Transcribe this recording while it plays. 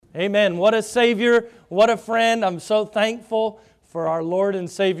Amen. What a Savior, what a friend. I'm so thankful for our Lord and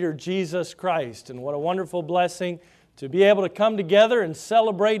Savior Jesus Christ. And what a wonderful blessing to be able to come together and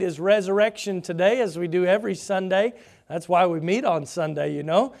celebrate His resurrection today as we do every Sunday. That's why we meet on Sunday, you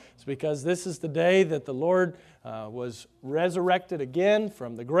know. It's because this is the day that the Lord was resurrected again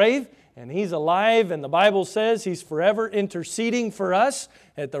from the grave. And He's alive, and the Bible says He's forever interceding for us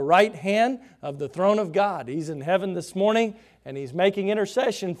at the right hand of the throne of God. He's in heaven this morning, and He's making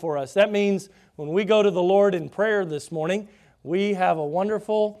intercession for us. That means when we go to the Lord in prayer this morning, we have a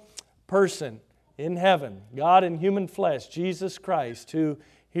wonderful person in heaven, God in human flesh, Jesus Christ, who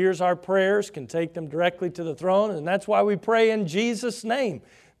hears our prayers, can take them directly to the throne, and that's why we pray in Jesus' name,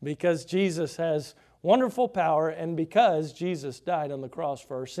 because Jesus has wonderful power and because Jesus died on the cross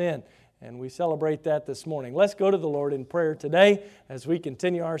for our sin. And we celebrate that this morning. Let's go to the Lord in prayer today as we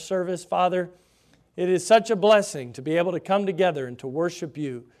continue our service. Father, it is such a blessing to be able to come together and to worship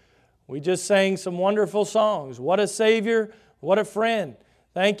You. We just sang some wonderful songs. What a Savior, what a friend.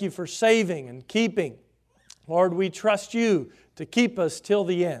 Thank You for saving and keeping. Lord, we trust You to keep us till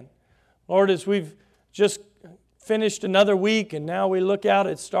the end. Lord, as we've just finished another week and now we look out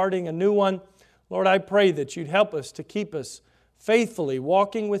at starting a new one, Lord, I pray that You'd help us to keep us faithfully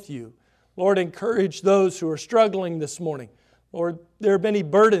walking with You. Lord, encourage those who are struggling this morning. Lord, there are many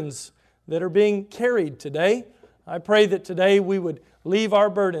burdens that are being carried today. I pray that today we would leave our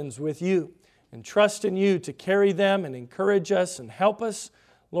burdens with You and trust in You to carry them and encourage us and help us.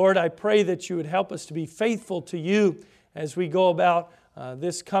 Lord, I pray that You would help us to be faithful to You as we go about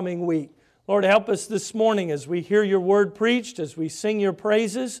this coming week. Lord, help us this morning as we hear Your word preached, as we sing Your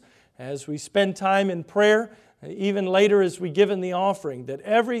praises, as we spend time in prayer, even later as we give in the offering, that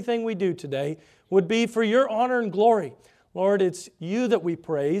everything we do today would be for Your honor and glory. Lord, it's You that we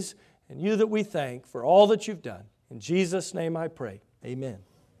praise and You that we thank for all that You've done. In Jesus' name I pray. Amen.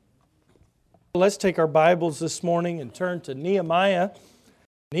 Let's take our Bibles this morning and turn to Nehemiah.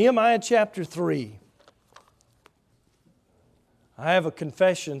 Nehemiah chapter 3. I have a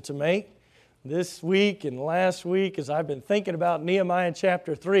confession to make. This week and last week, as I've been thinking about Nehemiah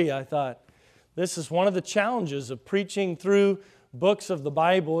chapter 3, I thought, this is one of the challenges of preaching through books of the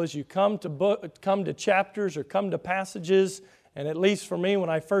Bible as you come to chapters or come to passages, and at least for me, when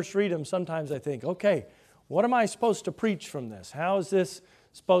I first read them, sometimes I think, okay, what am I supposed to preach from this? How is this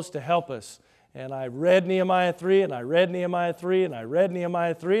supposed to help us? And I read Nehemiah 3, and I read Nehemiah 3, and I read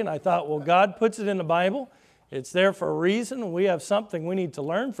Nehemiah 3, and I thought, well, God puts it in the Bible. It's there for a reason, and we have something we need to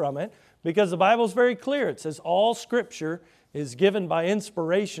learn from it, because the Bible is very clear. It says all Scripture is given by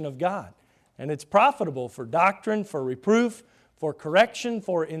inspiration of God. And it's profitable for doctrine, for reproof, for correction,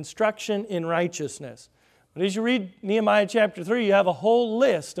 for instruction in righteousness. But as you read Nehemiah chapter 3, you have a whole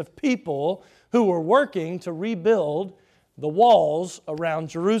list of people who were working to rebuild the walls around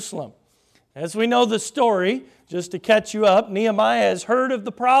Jerusalem. As we know the story, just to catch you up, Nehemiah has heard of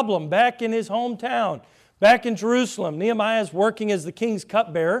the problem back in his hometown, back in Jerusalem. Nehemiah is working as the king's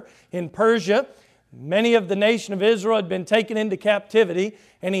cupbearer in Persia. Many of the nation of Israel had been taken into captivity,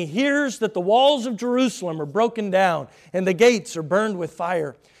 and he hears that the walls of Jerusalem are broken down and the gates are burned with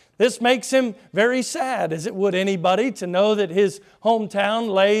fire. This makes him very sad, as it would anybody, to know that his hometown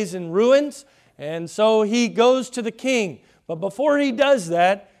lays in ruins. And so he goes to the king. But before he does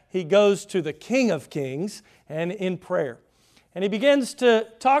that, he goes to the King of Kings and in prayer. And he begins to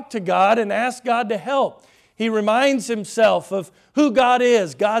talk to God and ask God to help. He reminds himself of who God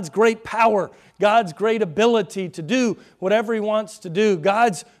is, God's great power, God's great ability to do whatever He wants to do,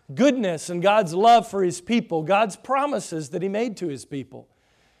 God's goodness and God's love for His people, God's promises that He made to His people.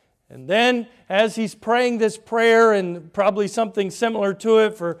 And then as he's praying this prayer, and probably something similar to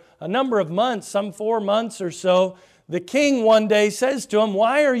it for a number of months, some 4 months or so, the king one day says to him,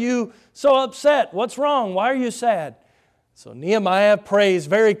 "Why are you so upset? What's wrong? Why are you sad?" So Nehemiah prays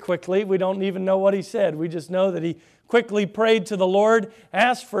very quickly. We don't even know what he said. We just know that he quickly prayed to the Lord,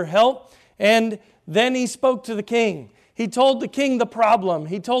 asked for help, and then he spoke to the king. He told the king the problem.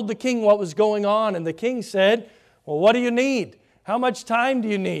 He told the king what was going on, and the king said, "Well, what do you need? How much time do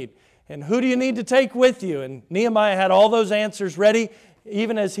you need? And who do you need to take with you?" And Nehemiah had all those answers ready.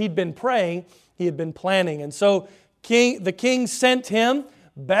 Even as he'd been praying, he had been planning. And so the king sent him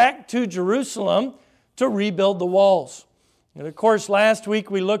back to Jerusalem to rebuild the walls. And of course, last week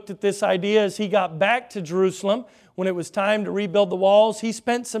we looked at this idea as he got back to Jerusalem. When it was time to rebuild the walls, he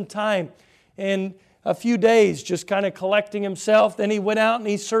spent some time in a few days just kind of collecting himself. Then he went out and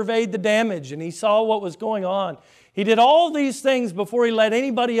he surveyed the damage and he saw what was going on. He did all these things before he let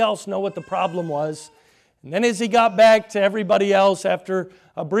anybody else know what the problem was. And then as he got back to everybody else after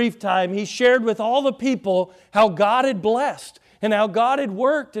a brief time, he shared with all the people how God had blessed and how God had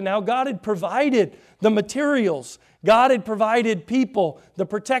worked and how God had provided the materials. God had provided people the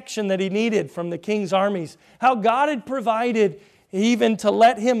protection that he needed from the king's armies. How God had provided even to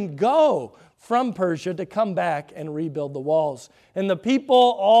let him go from Persia to come back and rebuild the walls. And the people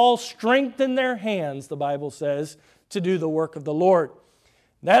all strengthened their hands, the Bible says, to do the work of the Lord.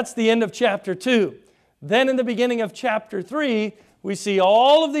 That's the end of chapter 2. Then in the beginning of chapter 3, we see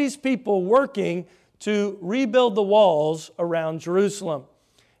all of these people working to rebuild the walls around Jerusalem.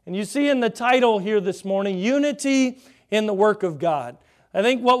 And you see in the title here this morning, Unity in the Work of God. I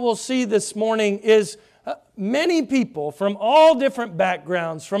think what we'll see this morning is many people from all different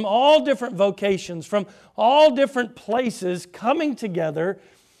backgrounds, from all different vocations, from all different places coming together.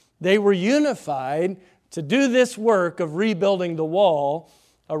 They were unified to do this work of rebuilding the wall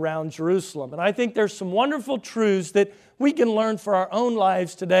around Jerusalem. And I think there's some wonderful truths that we can learn for our own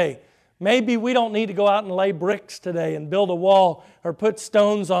lives today. Maybe we don't need to go out and lay bricks today and build a wall or put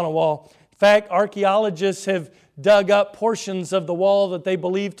stones on a wall. In fact, archaeologists have dug up portions of the wall that they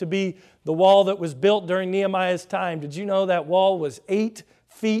believe to be the wall that was built during Nehemiah's time. Did you know that wall was 8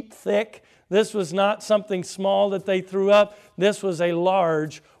 feet thick? This was not something small that they threw up. This was a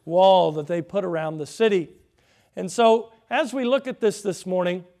large wall that they put around the city. And so, as we look at this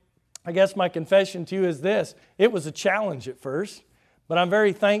morning, I guess my confession to you is this. It was a challenge at first, but I'm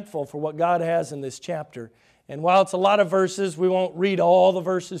very thankful for what God has in this chapter. And while it's a lot of verses, we won't read all the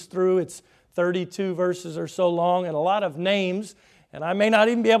verses through. It's 32 verses or so long and a lot of names. And I may not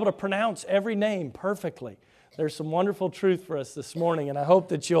even be able to pronounce every name perfectly. There's some wonderful truth for us this morning, and I hope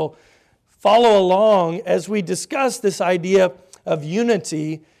that you'll follow along as we discuss this idea of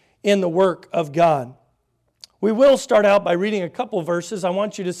unity in the work of God. We will start out by reading a couple verses. I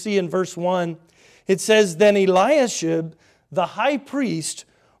want you to see in verse 1, it says, Then Eliashib, the high priest,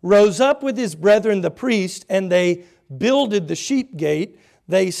 rose up with his brethren the priests, and they builded the sheep gate.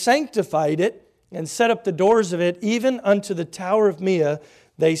 They sanctified it and set up the doors of it, even unto the tower of Meah.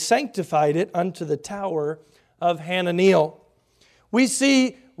 They sanctified it unto the tower of Hananiel. We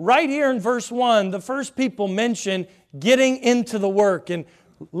see right here in verse 1, the first people mention getting into the work and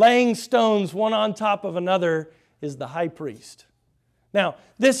laying stones one on top of another is the high priest. Now,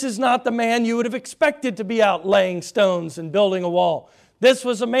 this is not the man you would have expected to be out laying stones and building a wall. This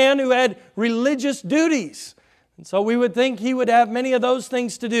was a man who had religious duties. And so we would think he would have many of those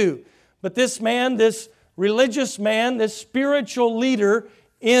things to do. But this man, this religious man, this spiritual leader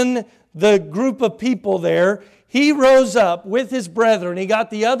in the group of people there, he rose up with his brethren. He got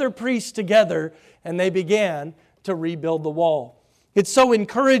the other priests together and they began to rebuild the wall. It's so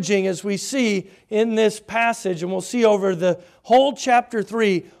encouraging as we see in this passage, and we'll see over the whole chapter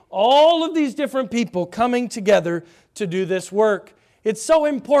 3, all of these different people coming together to do this work. It's so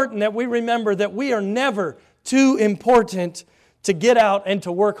important that we remember that we are never too important to get out and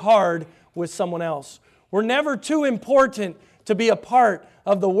to work hard with someone else. We're never too important to be a part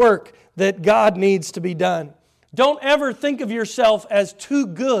of the work that God needs to be done. Don't ever think of yourself as too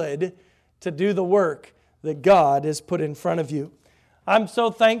good to do the work that God has put in front of you. I'm so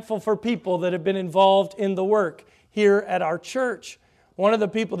thankful for people that have been involved in the work here at our church. One of the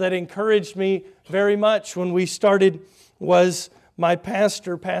people that encouraged me very much when we started was my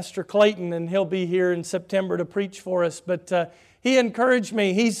pastor, Pastor Clayton, and he'll be here in September to preach for us. But he encouraged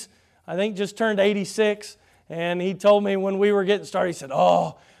me. He's, I think, just turned 86, and he told me when we were getting started, he said,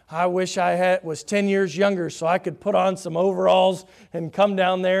 "Oh, I wish I was 10 years younger so I could put on some overalls and come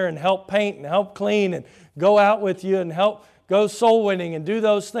down there and help paint and help clean and go out with you and help go soul winning and do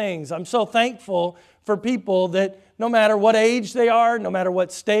those things." I'm so thankful for people that no matter what age they are, no matter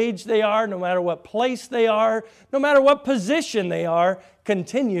what stage they are, no matter what place they are, no matter what position they are,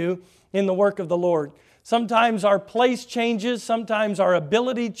 continue in the work of the Lord. Sometimes our place changes, sometimes our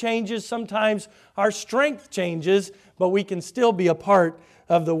ability changes, sometimes our strength changes, but we can still be a part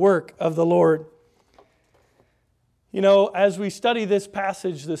of the work of the Lord. You know, as we study this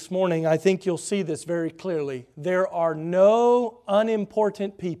passage this morning, I think you'll see this very clearly. There are no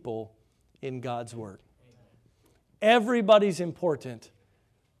unimportant people in God's work. Everybody's important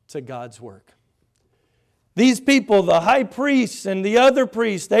to God's work. These people, the high priests and the other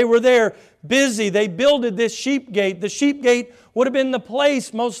priests, they were there busy. They builded this sheep gate. The sheep gate would have been the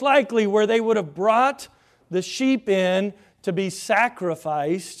place most likely where they would have brought the sheep in to be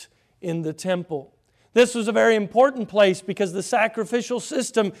sacrificed in the temple. This was a very important place because the sacrificial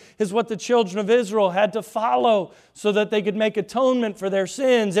system is what the children of Israel had to follow so that they could make atonement for their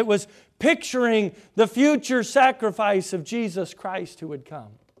sins. It was picturing the future sacrifice of Jesus Christ who would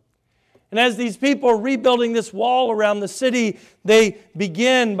come. And as these people are rebuilding this wall around the city, they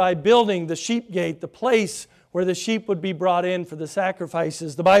begin by building the sheep gate, the place where the sheep would be brought in for the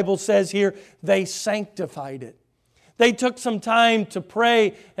sacrifices. The Bible says here, they sanctified it. They took some time to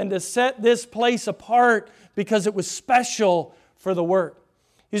pray and to set this place apart because it was special for the work.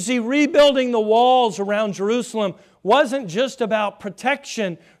 You see, rebuilding the walls around Jerusalem wasn't just about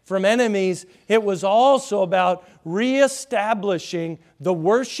protection from enemies. It was also about reestablishing the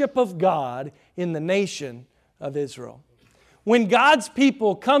worship of God in the nation of Israel. When God's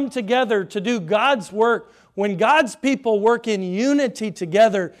people come together to do God's work, when God's people work in unity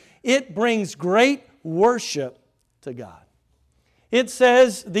together, it brings great worship to God. It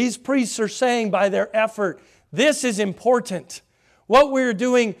says, these priests are saying by their effort, this is important. What we're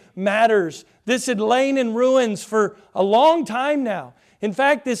doing matters. This had lain in ruins for a long time now. In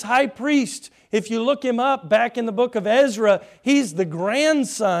fact, this high priest, if you look him up back in the book of Ezra, he's the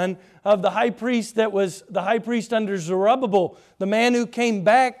grandson of the high priest that was the high priest under Zerubbabel, the man who came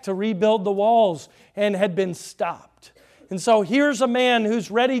back to rebuild the walls and had been stopped. And so here's a man who's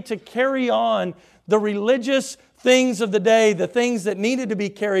ready to carry on the religious things of the day, the things that needed to be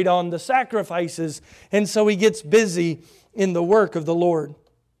carried on, the sacrifices. And so he gets busy in the work of the Lord.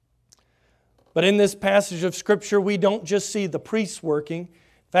 But in this passage of Scripture, we don't just see the priests working.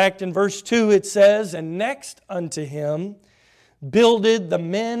 In fact, in verse 2 it says, and next unto him builded the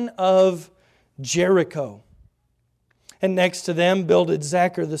men of Jericho. And next to them builded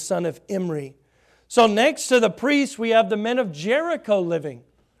Zachar the son of Imri. So next to the priests, we have the men of Jericho living,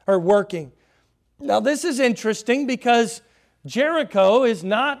 or working. Now this is interesting because Jericho is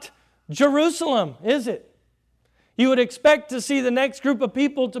not Jerusalem, is it? You would expect to see the next group of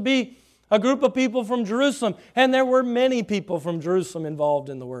people to be a group of people from Jerusalem. And there were many people from Jerusalem involved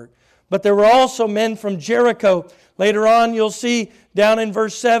in the work. But there were also men from Jericho. Later on, you'll see down in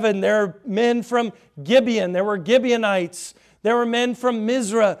verse 7, there are men from Gibeon. There were Gibeonites. There were men from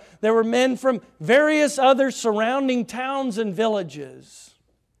Mizrah. There were men from various other surrounding towns and villages.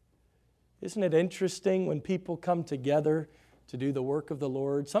 Isn't it interesting when people come together to do the work of the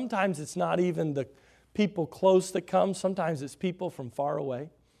Lord? Sometimes it's not even the people close that come. Sometimes it's people from far away.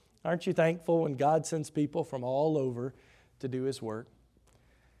 Aren't you thankful when God sends people from all over to do His work?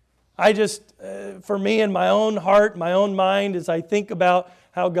 For me in my own heart, my own mind, as I think about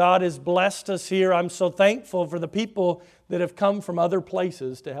how God has blessed us here, I'm so thankful for the people that have come from other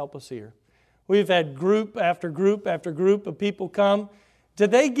places to help us here. We've had group after group after group of people come.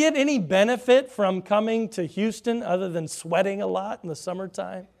 Did they get any benefit from coming to Houston other than sweating a lot in the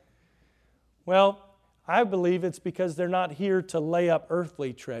summertime? Well, I believe it's because they're not here to lay up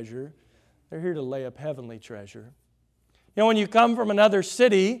earthly treasure. They're here to lay up heavenly treasure. You know, when you come from another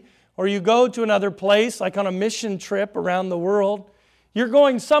city or you go to another place, like on a mission trip around the world, you're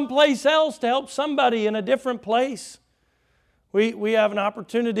going someplace else to help somebody in a different place. We have an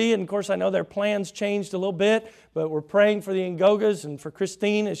opportunity, and of course I know their plans changed a little bit, but we're praying for the Ngogas and for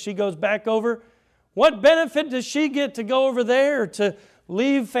Christine as she goes back over. What benefit does she get to go over there, to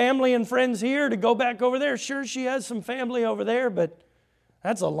leave family and friends here, to go back over there? Sure, she has some family over there, but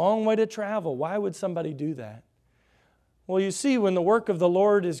that's a long way to travel. Why would somebody do that? Well, you see, when the work of the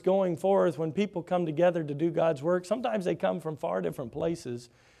Lord is going forth, when people come together to do God's work, sometimes they come from far different places.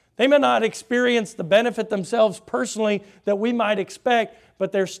 They may not experience the benefit themselves personally that we might expect,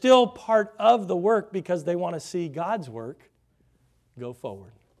 but they're still part of the work because they want to see God's work go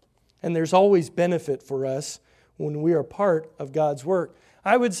forward. And there's always benefit for us when we are part of God's work.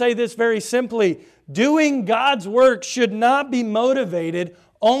 I would say this very simply: doing God's work should not be motivated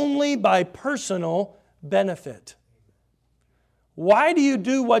only by personal benefit. Why do you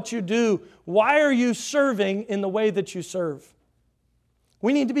do what you do? Why are you serving in the way that you serve?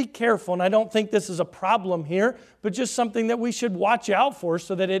 We need to be careful, and I don't think this is a problem here, but just something that we should watch out for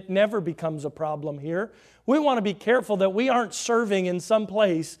so that it never becomes a problem here. We want to be careful that we aren't serving in some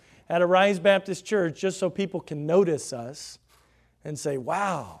place at Arise Baptist Church just so people can notice us and say,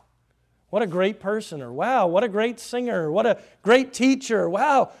 wow, what a great person, or wow, what a great singer, or what a great teacher,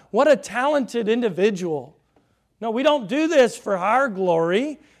 wow, what a talented individual. No, we don't do this for our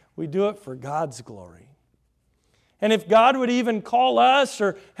glory. We do it for God's glory. And if God would even call us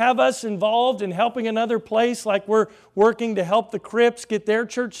or have us involved in helping another place, like we're working to help the Cripps get their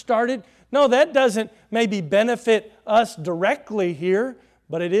church started, no, that doesn't maybe benefit us directly here,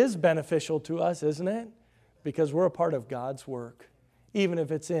 but it is beneficial to us, isn't it? Because we're a part of God's work, even if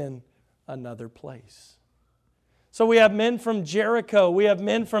it's in another place. So we have men from Jericho, we have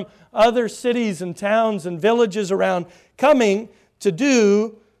men from other cities and towns and villages around coming to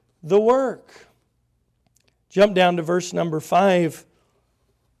do the work. Jump down to verse number 5. It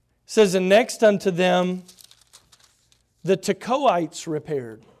says, and next unto them the Tekoites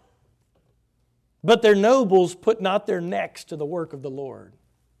repaired. But their nobles put not their necks to the work of the Lord.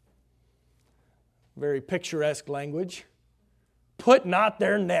 Very picturesque language. Put not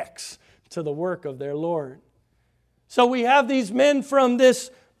their necks to the work of their Lord. So we have these men from this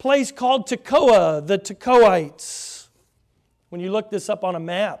place called Tekoa, the Tekoites. When you look this up on a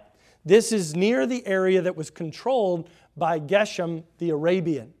map, this is near the area that was controlled by Geshem the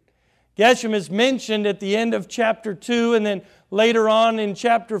Arabian. Geshem is mentioned at the end of chapter 2 and then later on in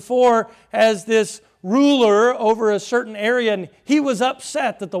chapter 4 as this ruler over a certain area, and he was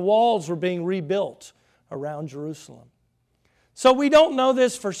upset that the walls were being rebuilt around Jerusalem. So we don't know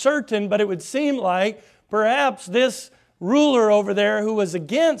this for certain, but it would seem like perhaps this ruler over there who was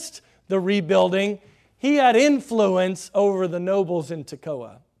against the rebuilding, he had influence over the nobles in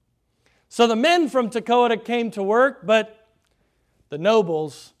Tekoa. So the men from Tekoa came to work, but the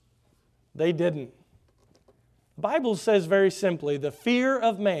nobles, they didn't. The Bible says very simply, the fear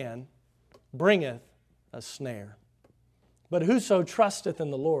of man bringeth a snare. But whoso trusteth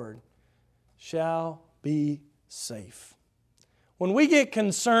in the Lord shall be safe. When we get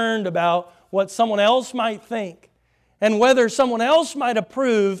concerned about what someone else might think and whether someone else might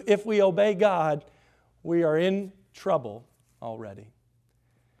approve if we obey God, we are in trouble already.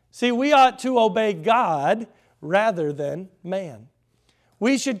 See, we ought to obey God rather than man.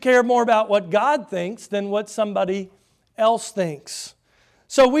 We should care more about what God thinks than what somebody else thinks.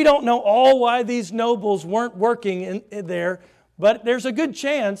 So we don't know all why these nobles weren't working in there, but there's a good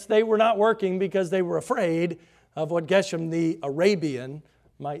chance they were not working because they were afraid of what Geshem the Arabian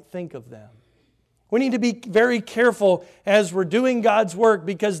might think of them. We need to be very careful as we're doing God's work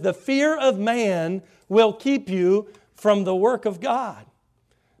because the fear of man will keep you from the work of God.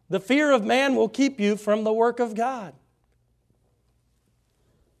 The fear of man will keep you from the work of God.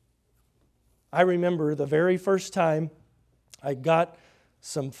 I remember the very first time I got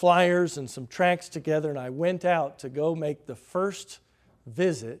some flyers and some tracts together and I went out to go make the first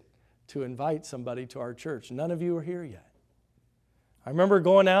visit to invite somebody to our church. None of you are here yet. I remember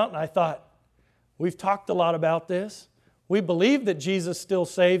going out and I thought, we've talked a lot about this. We believe that Jesus still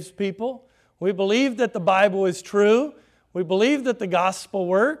saves people. We believe that the Bible is true. We believe that the gospel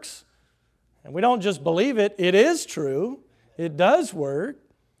works. And we don't just believe it, it is true. It does work.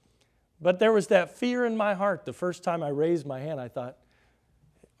 But there was that fear in my heart the first time I raised my hand. I thought,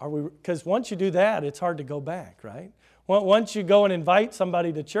 because once you do that, it's hard to go back, right? Once you go and invite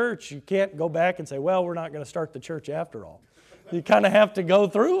somebody to church, you can't go back and say, well, we're not going to start the church after all. You kind of have to go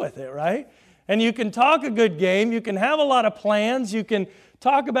through with it, right? And you can talk a good game. You can have a lot of plans. You can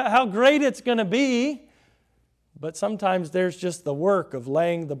talk about how great it's going to be. But sometimes there's just the work of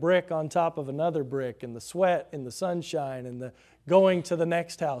laying the brick on top of another brick and the sweat and the sunshine and the going to the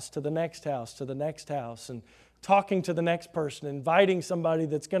next house, to the next house, to the next house, and talking to the next person, inviting somebody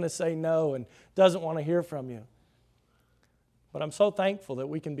that's going to say no and doesn't want to hear from you. But I'm so thankful that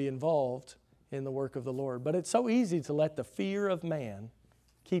we can be involved in the work of the Lord. But it's so easy to let the fear of man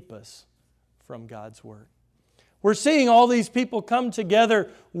keep us from God's work. We're seeing all these people come together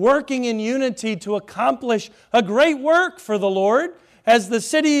working in unity to accomplish a great work for the Lord as the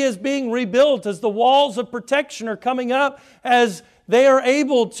city is being rebuilt, as the walls of protection are coming up, as they are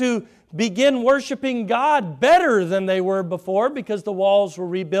able to begin worshiping God better than they were before because the walls were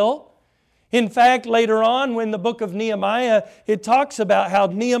rebuilt. In fact, later on, when the book of Nehemiah, it talks about how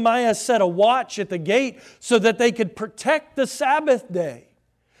Nehemiah set a watch at the gate so that they could protect the Sabbath day.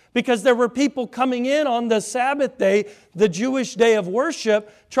 Because there were people coming in on the Sabbath day, the Jewish day of worship,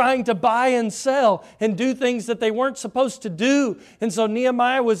 trying to buy and sell and do things that they weren't supposed to do. And so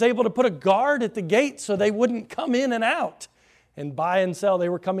Nehemiah was able to put a guard at the gate so they wouldn't come in and out and buy and sell. They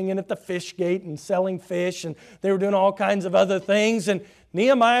were coming in at the fish gate and selling fish, and they were doing all kinds of other things. And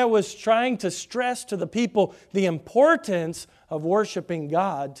Nehemiah was trying to stress to the people the importance of worshiping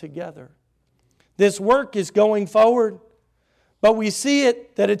God together. This work is going forward. But we see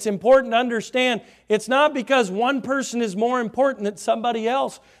it that it's important to understand it's not because one person is more important than somebody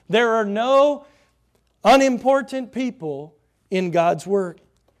else. There are no unimportant people in God's work.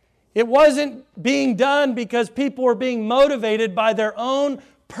 It wasn't being done because people were being motivated by their own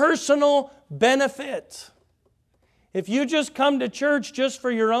personal benefit. If you just come to church just for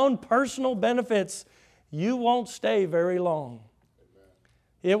your own personal benefits, you won't stay very long.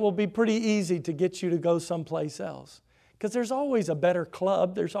 It will be pretty easy to get you to go someplace else. Because there's always a better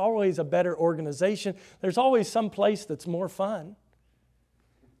club, there's always a better organization, there's always some place that's more fun.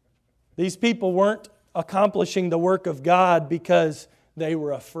 These people weren't accomplishing the work of God because they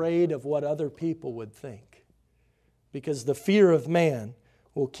were afraid of what other people would think. Because the fear of man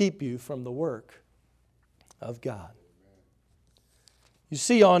will keep you from the work of God. You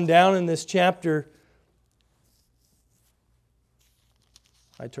see on down in this chapter,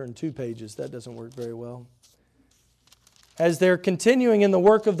 I turned 2 pages, that doesn't work very well. As they're continuing in the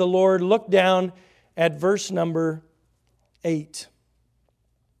work of the Lord, look down at verse number 8.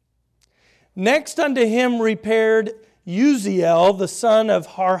 Next unto him repaired Uziel, the son of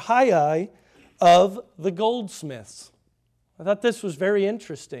Harhai, of the goldsmiths. I thought this was very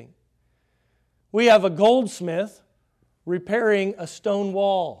interesting. We have a goldsmith repairing a stone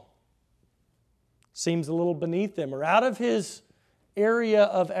wall. Seems a little beneath him or out of his area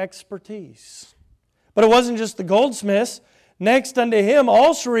of expertise. But it wasn't just the goldsmiths. Next unto him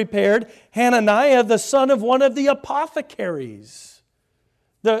also repaired Hananiah, the son of one of the apothecaries,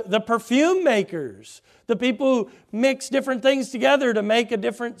 the perfume makers, the people who mix different things together to make a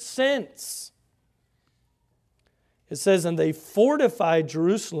different scent. It says, and they fortified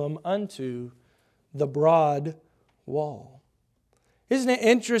Jerusalem unto the broad wall. Isn't it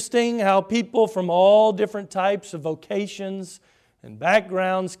interesting how people from all different types of vocations and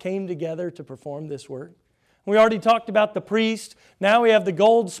backgrounds came together to perform this work? We already talked about the priest. Now we have the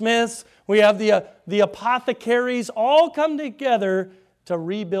goldsmiths. We have the apothecaries all come together to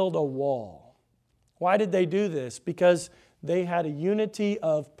rebuild a wall. Why did they do this? Because they had a unity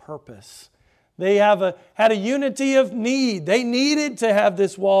of purpose. They had a unity of need. They needed to have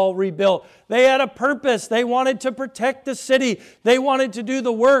this wall rebuilt. They had a purpose. They wanted to protect the city. They wanted to do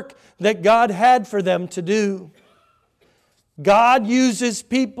the work that God had for them to do. God uses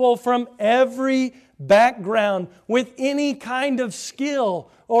people from every background with any kind of skill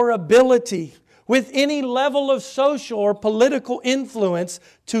or ability, with any level of social or political influence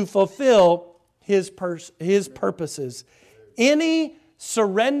to fulfill His purposes. Any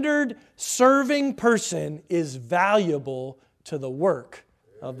surrendered, serving person is valuable to the work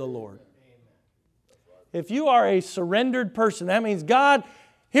of the Lord. If you are a surrendered person, that means, God,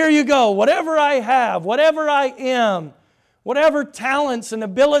 here you go. Whatever I have, whatever I am, whatever talents and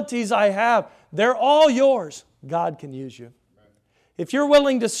abilities I have, they're all yours. God can use you. If you're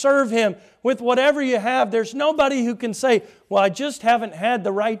willing to serve Him with whatever you have, there's nobody who can say, well, I just haven't had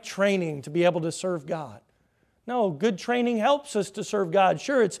the right training to be able to serve God. No, good training helps us to serve God.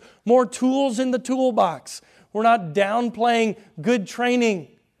 Sure, it's more tools in the toolbox. We're not downplaying good training.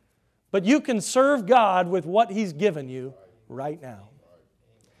 But you can serve God with what He's given you right now.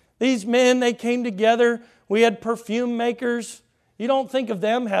 These men, they came together. We had perfume makers. You don't think of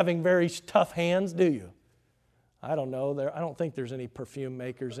them having very tough hands, do you? I don't know. I don't think there's any perfume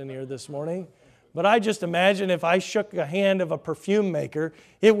makers in here this morning. But I just imagine if I shook a hand of a perfume maker,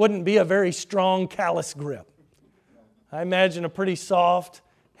 it wouldn't be a very strong, callous grip. I imagine a pretty soft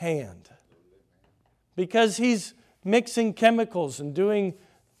hand. Because he's mixing chemicals and doing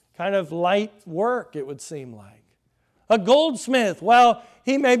kind of light work, it would seem like. A goldsmith, well,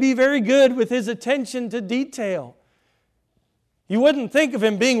 he may be very good with his attention to detail. You wouldn't think of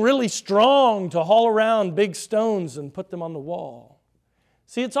him being really strong to haul around big stones and put them on the wall.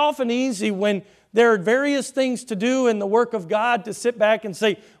 See, it's often easy when there are various things to do in the work of God to sit back and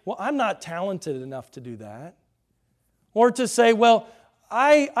say, well, I'm not talented enough to do that. Or to say, well,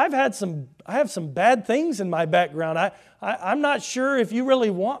 I have some bad things in my background. I'm not sure if you really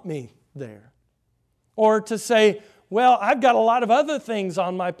want me there. Or to say, well, I've got a lot of other things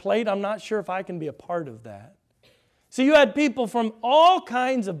on my plate. I'm not sure if I can be a part of that. So you had people from all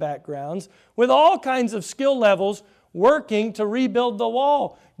kinds of backgrounds with all kinds of skill levels working to rebuild the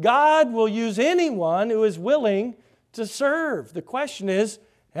wall. God will use anyone who is willing to serve. The question is,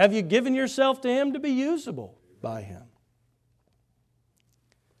 have you given yourself to Him to be usable by Him?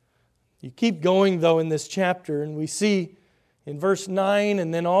 You keep going, though, in this chapter, and we see in verse 9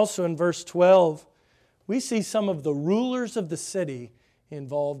 and then also in verse 12, we see some of the rulers of the city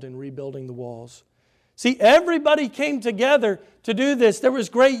involved in rebuilding the walls. See, everybody came together to do this. There was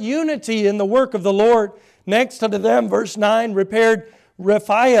great unity in the work of the Lord. Next unto them, verse 9, repaired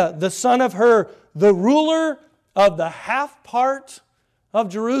Rephaiah, the son of Hur, the ruler of the half part of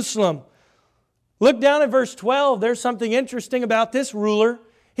Jerusalem. Look down at verse 12. There's something interesting about this ruler.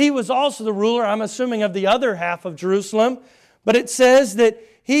 He was also the ruler, I'm assuming, of the other half of Jerusalem. But it says that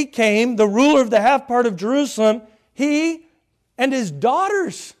he came, the ruler of the half part of Jerusalem, he and his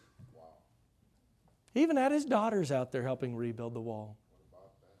daughters. He even had his daughters out there helping rebuild the wall.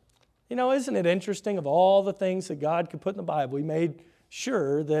 You know, isn't it interesting, of all the things that God could put in the Bible, He made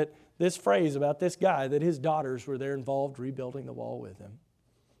sure that this phrase about this guy, that his daughters were there involved rebuilding the wall with him.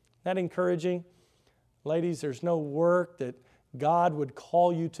 Isn't that encouraging? Ladies, there's no work that God would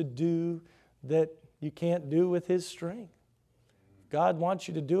call you to do that you can't do with His strength. If God wants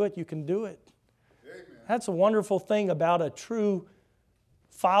you to do it, you can do it. Amen. That's a wonderful thing about a true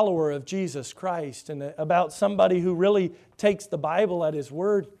follower of Jesus Christ and about somebody who really takes the Bible at His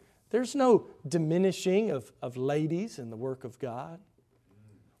word, there's no diminishing of ladies in the work of God.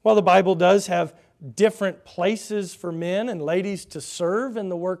 While the Bible does have different places for men and ladies to serve in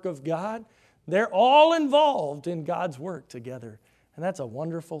the work of God, they're all involved in God's work together. And that's a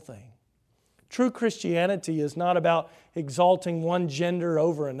wonderful thing. True Christianity is not about exalting one gender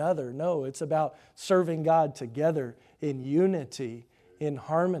over another. No, it's about serving God together in unity, in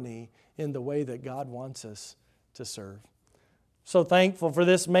harmony, in the way that God wants us to serve. So thankful for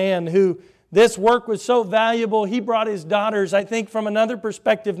this man who this work was so valuable. He brought his daughters, I think, from another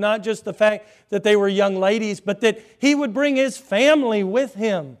perspective, not just the fact that they were young ladies, but that he would bring his family with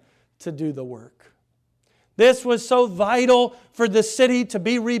him to do the work. This was so vital for the city to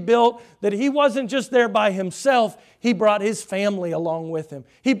be rebuilt that he wasn't just there by himself. He brought his family along with him.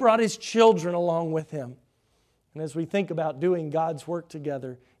 He brought his children along with him. And as we think about doing God's work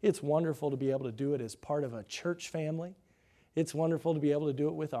together, it's wonderful to be able to do it as part of a church family. It's wonderful to be able to do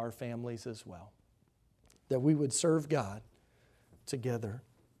it with our families as well. That we would serve God together.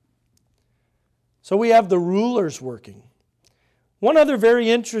 So we have the rulers working. One other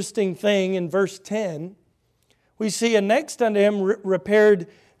very interesting thing in verse 10, we see, and next unto him repaired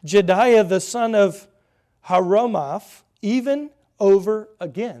Jediah the son of Haromaph, even over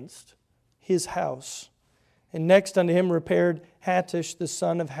against his house. And next unto him repaired Hattush the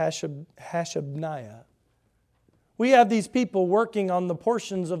son of Hashabniah. We have these people working on the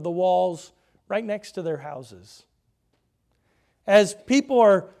portions of the walls right next to their houses. As people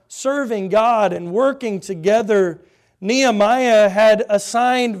are serving God and working together, Nehemiah had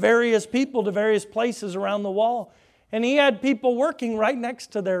assigned various people to various places around the wall. And he had people working right next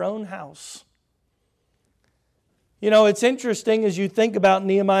to their own house. You know, it's interesting as you think about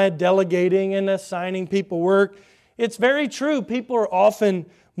Nehemiah delegating and assigning people work. It's very true. People are often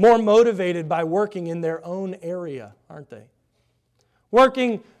more motivated by working in their own area, aren't they?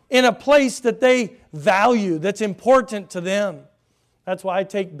 Working in a place that they value, that's important to them. That's why I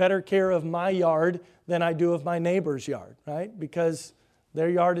take better care of my yard than I do of my neighbor's yard, right? Because their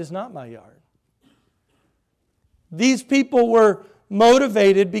yard is not my yard. These people were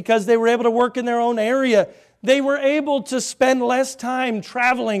motivated because they were able to work in their own area. They were able to spend less time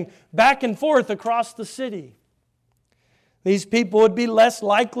traveling back and forth across the city. These people would be less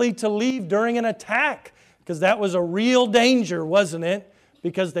likely to leave during an attack because that was a real danger, wasn't it?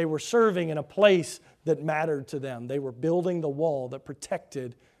 Because they were serving in a place that mattered to them. They were building the wall that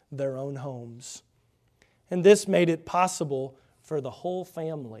protected their own homes. And this made it possible for the whole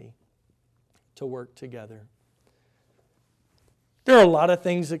family to work together. There are a lot of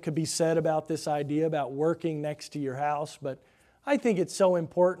things that could be said about this idea about working next to your house, but I think it's so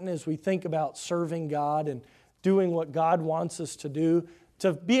important as we think about serving God and doing what God wants us to do,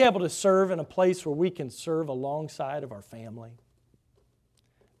 to be able to serve in a place where we can serve alongside of our family.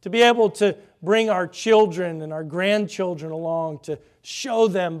 To be able to bring our children and our grandchildren along to show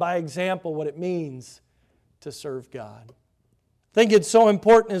them by example what it means to serve God. I think it's so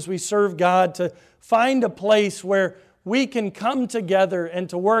important as we serve God to find a place where we can come together and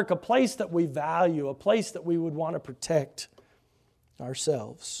to work, a place that we value, a place that we would want to protect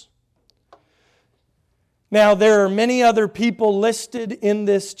ourselves. Now, there are many other people listed in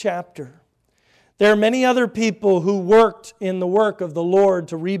this chapter. There are many other people who worked in the work of the Lord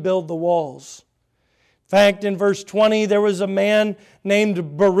to rebuild the walls. In fact, in verse 20, there was a man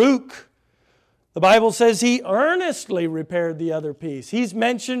named Baruch. The Bible says he earnestly repaired the other piece. He's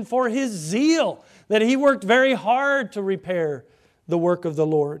mentioned for his zeal, that he worked very hard to repair the work of the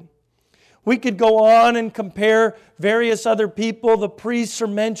Lord. We could go on and compare various other people. The priests are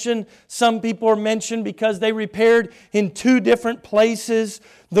mentioned. Some people are mentioned because they repaired in two different places.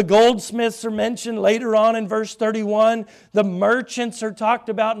 The goldsmiths are mentioned later on in verse 31. The merchants are talked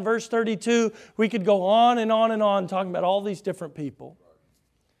about in verse 32. We could go on and on and on talking about all these different people.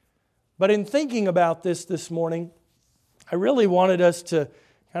 But in thinking about this morning, I really wanted us to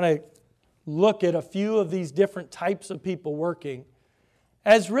kind of look at a few of these different types of people working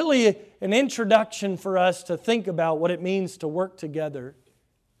as really an introduction for us to think about what it means to work together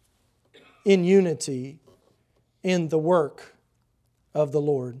in unity in the work of the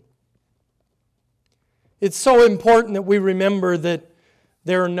Lord. It's so important that we remember that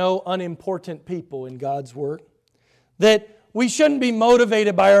there are no unimportant people in God's work, that we shouldn't be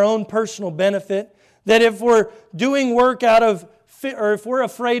motivated by our own personal benefit, that if we're doing work out of fear, or if we're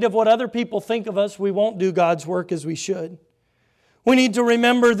afraid of what other people think of us, we won't do God's work as we should. We need to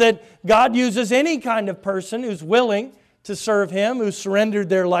remember that God uses any kind of person who's willing to serve Him, who's surrendered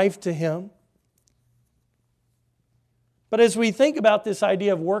their life to Him. But as we think about this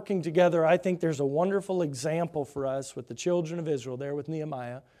idea of working together, I think there's a wonderful example for us with the children of Israel there with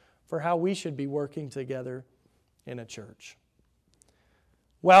Nehemiah for how we should be working together in a church.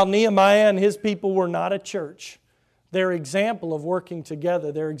 While Nehemiah and his people were not a church, their example of working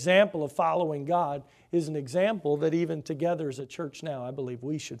together, their example of following God is an example that even together as a church now, I believe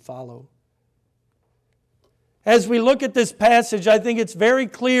we should follow. As we look at this passage, I think it's very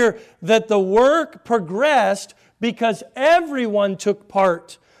clear that the work progressed because everyone took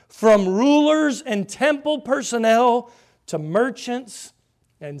part, from rulers and temple personnel to merchants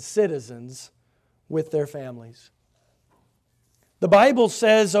and citizens with their families. The Bible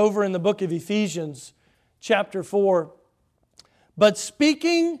says over in the book of Ephesians, chapter 4, "But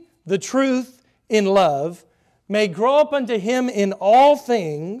speaking the truth in love may grow up unto Him in all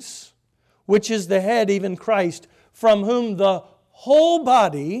things, which is the head, even Christ, from whom the whole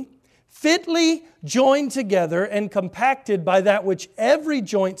body, fitly joined together and compacted by that which every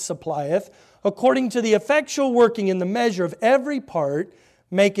joint supplieth, according to the effectual working in the measure of every part,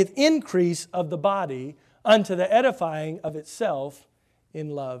 maketh increase of the body unto the edifying of itself in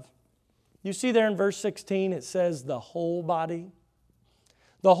love." You see there in verse 16 it says the whole body.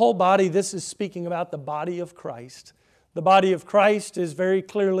 The whole body, this is speaking about the body of Christ. The body of Christ is very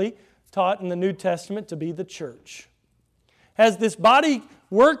clearly taught in the New Testament to be the church. As this body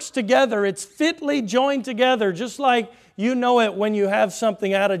works together, it's fitly joined together, just like you know it when you have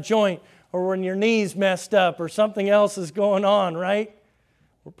something out of joint or when your knee's messed up or something else is going on, right?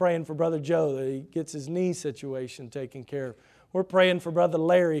 We're praying for Brother Joe that he gets his knee situation taken care of. We're praying for Brother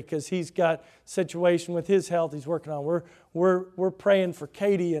Larry because he's got a situation with his health he's working on. We're praying for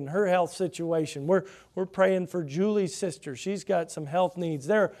Katie and her health situation. We're praying for Julie's sister. She's got some health needs.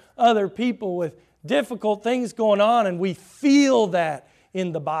 There are other people with difficult things going on, and we feel that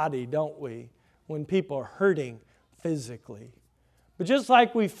in the body, don't we? When people are hurting physically. But just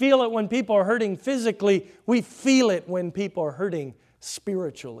like we feel it when people are hurting physically, we feel it when people are hurting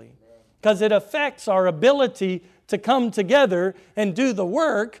spiritually. Because it affects our ability to come together and do the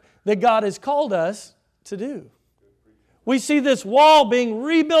work that God has called us to do. We see this wall being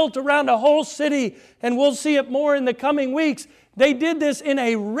rebuilt around a whole city, and we'll see it more in the coming weeks. They did this in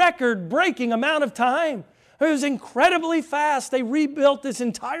a record-breaking amount of time. It was incredibly fast. They rebuilt this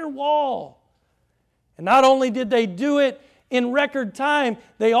entire wall. And not only did they do it in record time,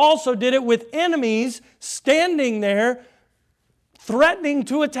 they also did it with enemies standing there threatening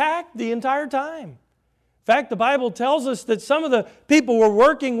to attack the entire time. In fact, the Bible tells us that some of the people were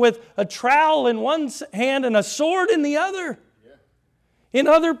working with a trowel in one hand and a sword in the other. In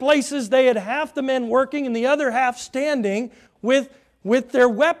other places, they had half the men working and the other half standing with their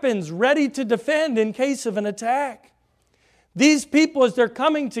weapons ready to defend in case of an attack. These people, as they're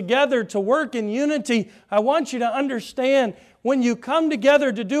coming together to work in unity, I want you to understand, when you come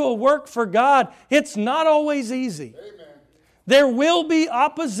together to do a work for God, it's not always easy. Amen. There will be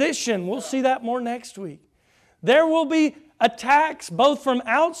opposition. We'll see that more next week. There will be attacks both from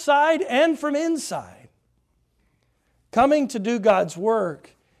outside and from inside. Coming to do God's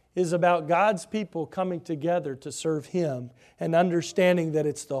work is about God's people coming together to serve Him and understanding that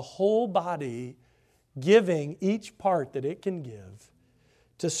it's the whole body giving each part that it can give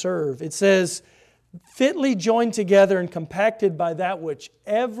to serve. It says, fitly joined together and compacted by that which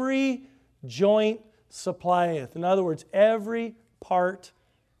every joint supplieth. In other words, every part,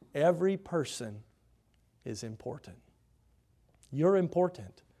 every person is important. You're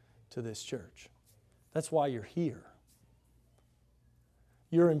important to this church. That's why you're here.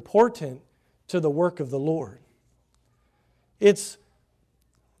 You're important to the work of the Lord. It's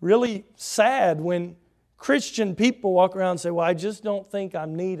really sad when Christian people walk around and say, well, I just don't think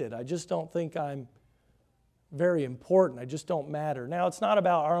I'm needed. I just don't think I'm very important. I just don't matter. Now, it's not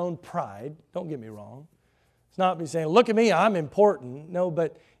about our own pride. Don't get me wrong. It's not me saying, look at me, I'm important. No,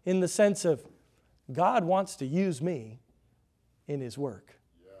 but in the sense of God wants to use me in His work.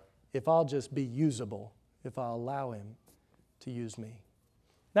 If I'll just be usable, if I'll allow Him to use me.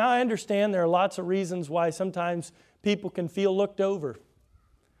 Now, I understand there are lots of reasons why sometimes people can feel looked over.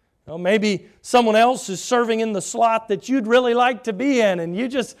 You know, maybe someone else is serving in the slot that you'd really like to be in, and you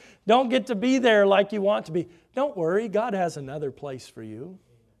just don't get to be there like you want to be. Don't worry, God has another place for you.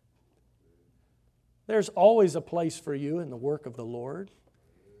 There's always a place for you in the work of the Lord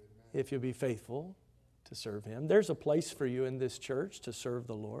if you'll be faithful to serve Him. There's a place for you in this church to serve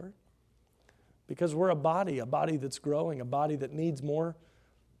the Lord because we're a body that's growing, a body that needs more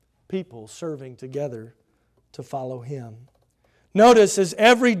people serving together to follow Him. Notice, as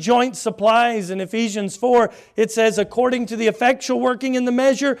every joint supplies in Ephesians 4, it says, according to the effectual working in the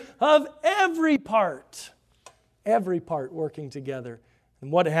measure of every part. Every part working together.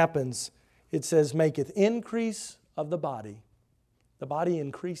 And what happens? It says, maketh increase of the body. The body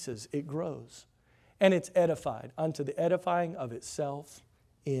increases, it grows. And it's edified unto the edifying of itself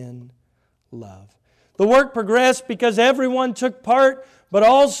in love. The work progressed because everyone took part, but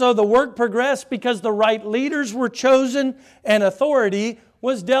also the work progressed because the right leaders were chosen and authority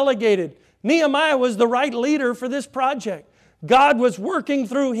was delegated. Nehemiah was the right leader for this project. God was working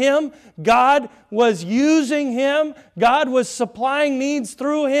through him. God was using him. God was supplying needs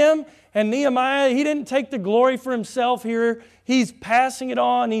through him. And Nehemiah, he didn't take the glory for himself here. He's passing it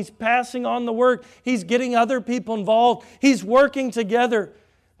on. He's passing on the work. He's getting other people involved. He's working together.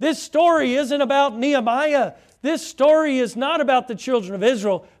 This story isn't about Nehemiah. This story is not about the children of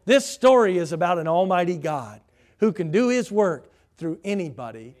Israel. This story is about an almighty God who can do His work through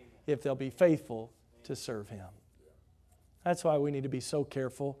anybody if they'll be faithful to serve Him. That's why we need to be so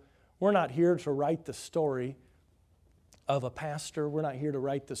careful. We're not here to write the story of a pastor. We're not here to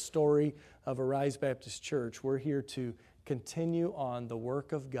write the story of Arise Baptist Church. We're here to continue on the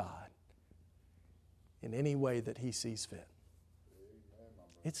work of God in any way that He sees fit.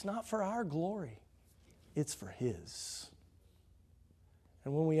 It's not for our glory. It's for His.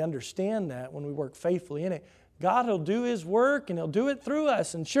 And when we understand that, when we work faithfully in it, God will do His work and He'll do it through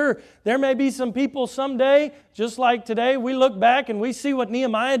us. And sure, there may be some people someday, just like today, we look back and we see what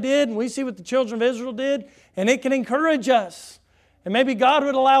Nehemiah did and we see what the children of Israel did, and it can encourage us. And maybe God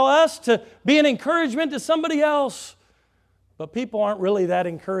would allow us to be an encouragement to somebody else. But people aren't really that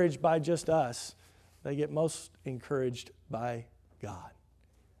encouraged by just us. They get most encouraged by God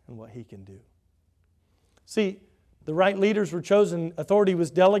and what He can do. See, the right leaders were chosen, authority was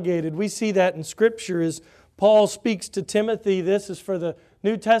delegated. We see that in Scripture as Paul speaks to Timothy. This is for the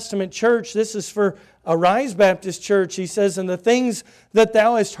New Testament church. This is for Arise Baptist Church. He says, "And the things that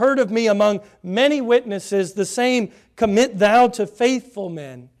thou hast heard of me among many witnesses, the same commit thou to faithful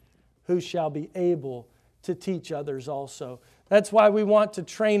men, who shall be able to teach others also." That's why we want to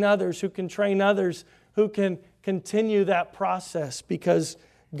train others who can train others, who can continue that process, because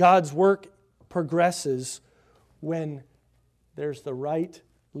God's work progresses when there's the right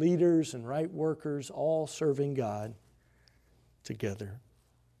leaders and right workers all serving God together.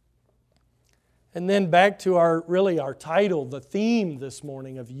 And then back to our title, the theme this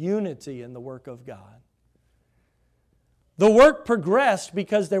morning of unity in the work of God. The work progressed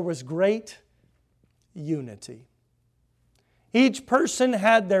because there was great unity. Each person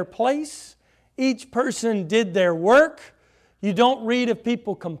had their place. Each person did their work. You don't read of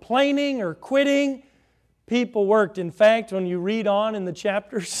people complaining or quitting. People worked. In fact, when you read on in the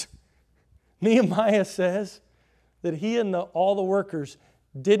chapters, Nehemiah says that he and all the workers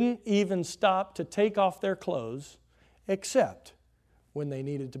didn't even stop to take off their clothes except when they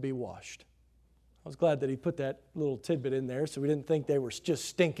needed to be washed. I was glad that he put that little tidbit in there so we didn't think they were just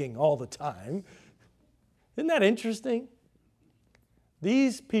stinking all the time. Isn't that interesting?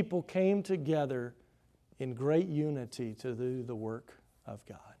 These people came together in great unity to do the work of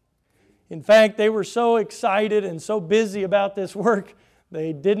God. In fact, they were so excited and so busy about this work,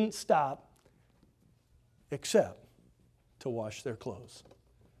 they didn't stop except to wash their clothes.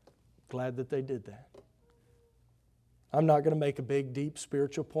 Glad that they did that. I'm not going to make a big, deep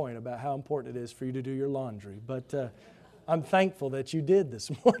spiritual point about how important it is for you to do your laundry, but I'm thankful that you did this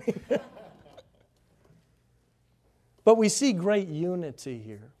morning. But we see great unity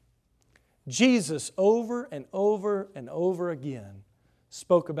here. Jesus, over and over and over again,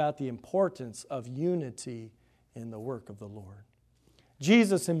 spoke about the importance of unity in the work of the Lord.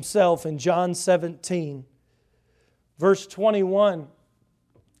 Jesus Himself in John 17, verse 21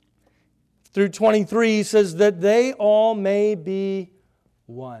 through 23, He says, "That they all may be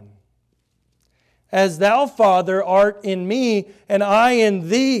one. As Thou, Father, art in me, and I in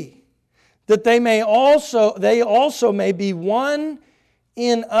Thee, that they also may be one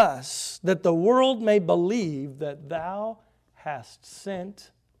in us, that the world may believe that Thou hast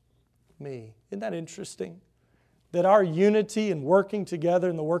sent me." Isn't that interesting? That our unity and working together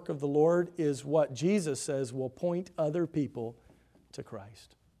in the work of the Lord is what Jesus says will point other people to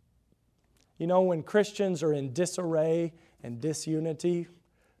Christ. You know, when Christians are in disarray and disunity,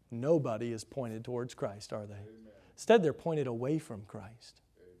 nobody is pointed towards Christ, are they? Amen. Instead, they're pointed away from Christ.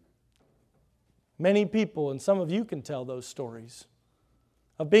 Amen. Many people, and some of you can tell those stories,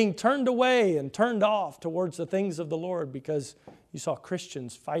 of being turned away and turned off towards the things of the Lord because you saw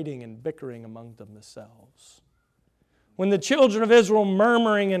Christians fighting and bickering among themselves. When the children of Israel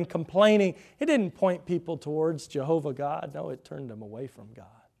murmuring and complaining, it didn't point people towards Jehovah God. No, it turned them away from God.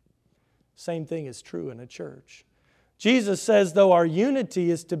 Same thing is true in a church. Jesus says, though our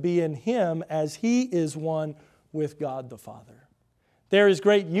unity is to be in Him as He is one, with God the Father. There is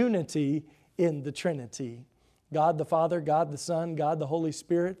great unity in the Trinity. God the Father, God the Son, God the Holy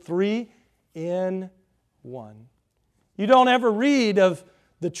Spirit, three in one. You don't ever read of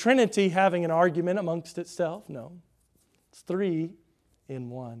the Trinity having an argument amongst itself. No. It's three in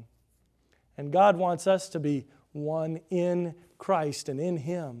one. And God wants us to be one in Christ and in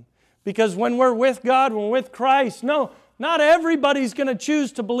Him. Because when we're with God, when we're with Christ, no, not everybody's going to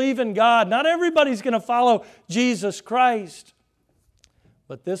choose to believe in God. Not everybody's going to follow Jesus Christ.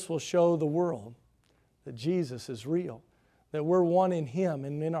 But this will show the world that Jesus is real, that we're one in Him.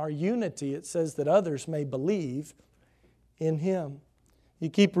 And in our unity, it says that others may believe in Him. You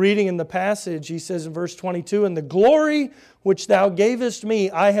keep reading in the passage, he says in verse 22, "And the glory which Thou gavest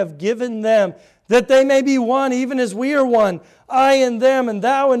me, I have given them, that they may be one, even as we are one, I and them, and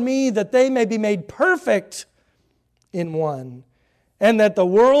Thou and me, that they may be made perfect in one, and that the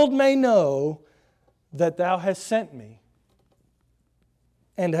world may know that Thou hast sent me,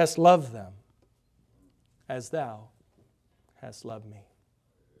 and hast loved them, as Thou hast loved me."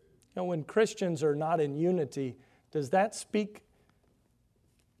 You know, when Christians are not in unity, does that speak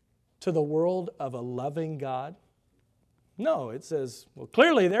to the world of a loving God? No, it says, well,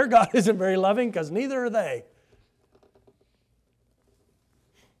 clearly their God isn't very loving because neither are they.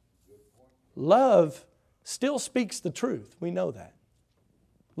 Love still speaks the truth. We know that.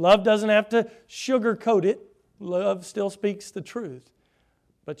 Love doesn't have to sugarcoat it. Love still speaks the truth.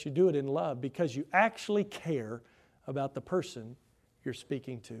 But you do it in love because you actually care about the person you're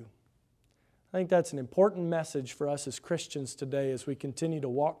speaking to. I think that's an important message for us as Christians today as we continue to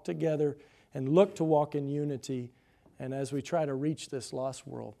walk together and look to walk in unity and as we try to reach this lost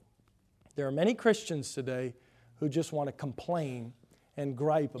world. There are many Christians today who just want to complain and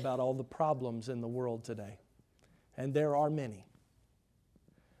gripe about all the problems in the world today. And there are many.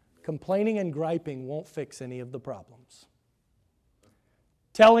 Complaining and griping won't fix any of the problems.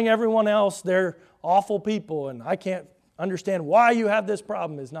 Telling everyone else they're awful people and I can't understand why you have this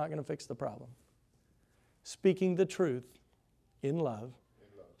problem is not going to fix the problem. Speaking the truth in love,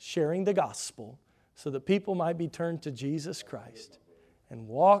 sharing the gospel so that people might be turned to Jesus Christ and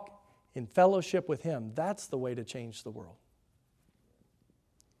walk in fellowship with Him. That's the way to change the world.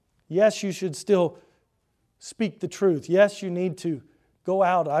 Yes, you should still speak the truth. Yes, you need to go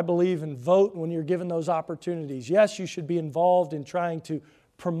out, I believe, and vote when you're given those opportunities. Yes, you should be involved in trying to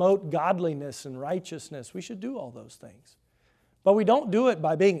promote godliness and righteousness. We should do all those things. But we don't do it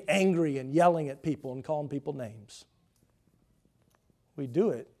by being angry and yelling at people and calling people names. We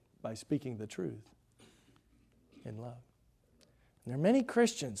do it by speaking the truth in love. And there are many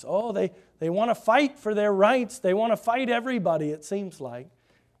Christians, they want to fight for their rights. They want to fight everybody, it seems like.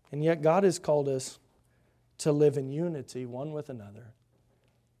 And yet God has called us to live in unity one with another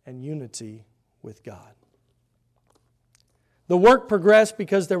and unity with God. The work progressed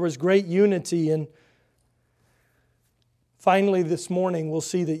because there was great unity, and finally this morning we'll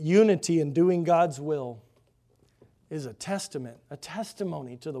see that unity in doing God's will is a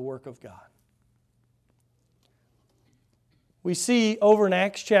testimony to the work of God. We see over in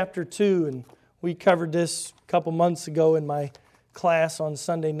Acts chapter 2, and we covered this a couple months ago in my class on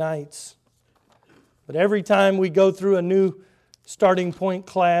Sunday nights. But every time we go through a new starting point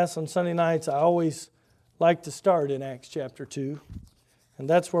class on Sunday nights, I always like to start in Acts chapter 2. And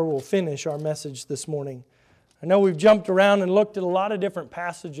that's where we'll finish our message this morning. I know we've jumped around and looked at a lot of different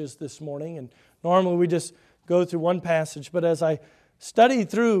passages this morning, and normally we just go through one passage. But as I studied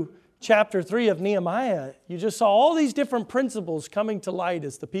through chapter 3 of Nehemiah, you just saw all these different principles coming to light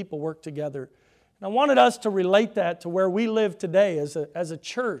as the people work together. And I wanted us to relate that to where we live today as a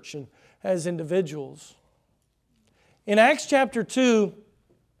church and as individuals. In Acts chapter 2,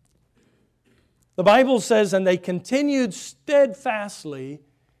 the Bible says, "And they continued steadfastly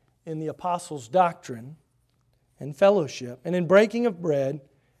in the apostles' doctrine and fellowship, and in breaking of bread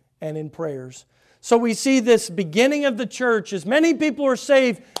and in prayers." So we see this beginning of the church as many people are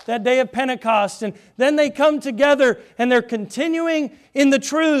saved that day of Pentecost, and then they come together and they're continuing in the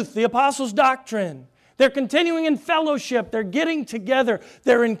truth, the apostles' doctrine. They're continuing in fellowship. They're getting together.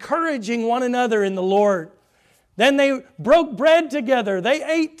 They're encouraging one another in the Lord. Then they broke bread together. They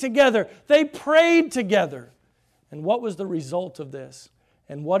ate together. They prayed together. And what was the result of this?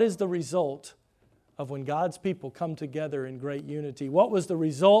 And what is the result of when God's people come together in great unity? What was the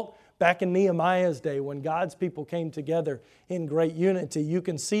result back in Nehemiah's day when God's people came together in great unity? You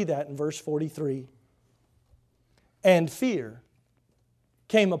can see that in verse 43. "And fear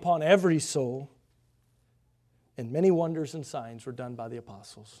came upon every soul, and many wonders and signs were done by the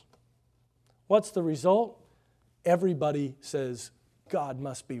apostles." What's the result? Everybody says, God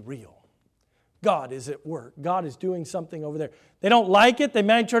must be real. God is at work. God is doing something over there. They don't like it. They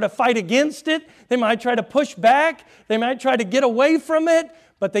might try to fight against it. They might try to push back. They might try to get away from it.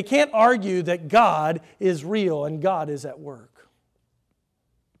 But they can't argue that God is real and God is at work.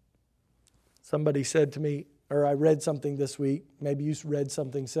 Somebody said to me, or I read something this week, maybe you read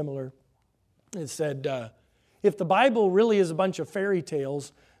something similar. It said, if the Bible really is a bunch of fairy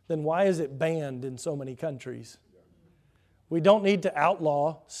tales, then why is it banned in so many countries? We don't need to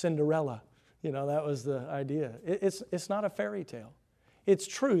outlaw Cinderella. That was the idea. It's not a fairy tale. It's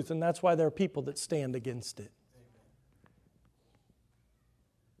truth, and that's why there are people that stand against it.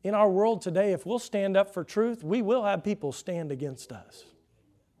 In our world today, if we'll stand up for truth, we will have people stand against us.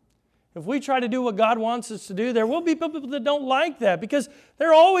 If we try to do what God wants us to do, there will be people that don't like that, because there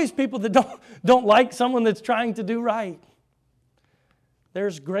are always people that don't like someone that's trying to do right.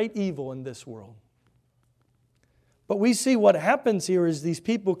 There's great evil in this world. But we see what happens here is these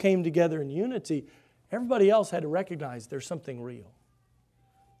people came together in unity. Everybody else had to recognize there's something real.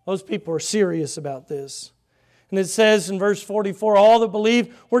 Those people are serious about this. And it says in verse 44, all that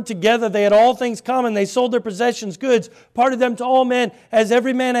believed were together. They had all things common. They sold their possessions, goods, parted them to all men as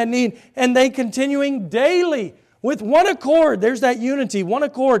every man had need. And they continuing daily with one accord, there's that unity, one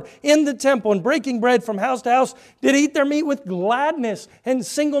accord in the temple and breaking bread from house to house, did eat their meat with gladness and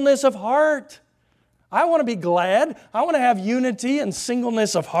singleness of heart. I want to be glad. I want to have unity and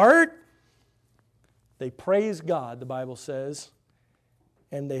singleness of heart. They praised God, the Bible says,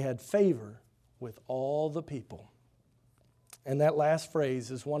 and they had favor with all the people. And that last phrase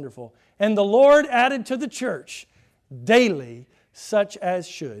is wonderful. And the Lord added to the church daily such as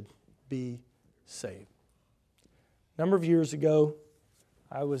should be saved. A number of years ago,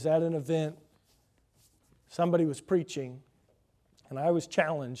 I was at an event. Somebody was preaching, and I was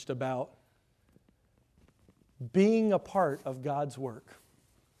challenged about being a part of God's work.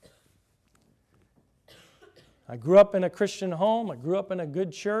 I grew up in a Christian home. I grew up in a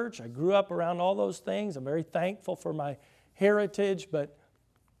good church. I grew up around all those things. I'm very thankful for my heritage. But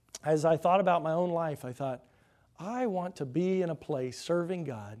as I thought about my own life, I thought, I want to be in a place serving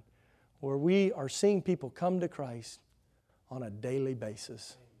God where we are seeing people come to Christ on a daily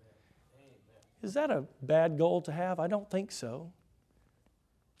basis. Is that a bad goal to have? I don't think so.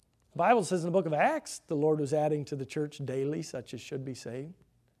 The Bible says in the book of Acts, the Lord was adding to the church daily such as should be saved.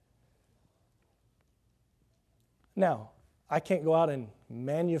 Now, I can't go out and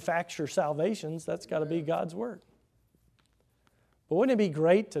manufacture salvations. That's got to be God's work. But wouldn't it be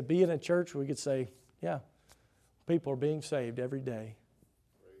great to be in a church where we could say, yeah, people are being saved every day.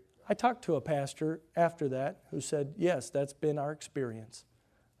 I talked to a pastor after that who said, yes, that's been our experience.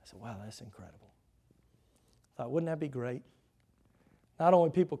 I said, wow, that's incredible. I thought, wouldn't that be great? Not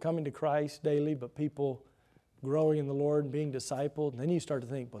only people coming to Christ daily, but people growing in the Lord and being discipled. And then you start to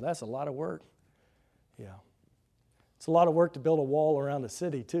think, well, that's a lot of work. Yeah. It's a lot of work to build a wall around a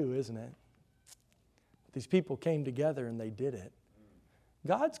city too, isn't it? These people came together and they did it.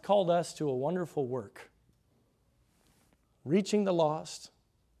 God's called us to a wonderful work. Reaching the lost,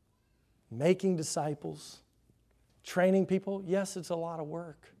 making disciples, training people. Yes, it's a lot of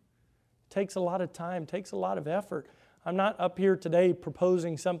work. It takes a lot of time, takes a lot of effort. I'm not up here today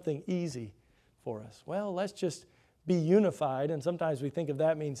proposing something easy for us. Well, let's just be unified. And sometimes we think of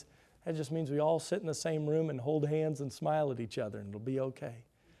that just means we all sit in the same room and hold hands and smile at each other and it'll be okay.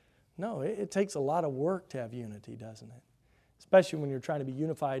 No, it takes a lot of work to have unity, doesn't it? Especially when you're trying to be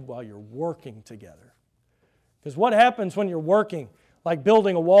unified while you're working together. Because what happens when you're working, like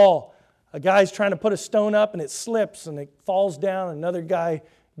building a wall? A guy's trying to put a stone up and it slips and it falls down and another guy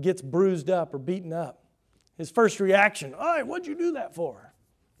gets bruised up or beaten up. His first reaction, "Hey, what'd you do that for?"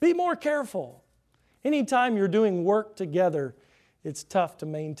 Be more careful. Anytime you're doing work together, it's tough to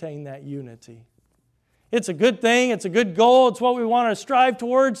maintain that unity. It's a good thing, it's a good goal, it's what we want to strive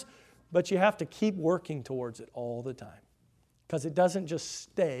towards, but you have to keep working towards it all the time. Because it doesn't just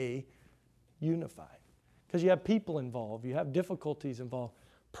stay unified. Because you have people involved, you have difficulties involved,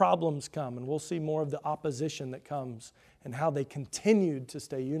 problems come, and we'll see more of the opposition that comes and how they continued to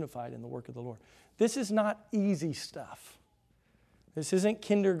stay unified in the work of the Lord. This is not easy stuff. This isn't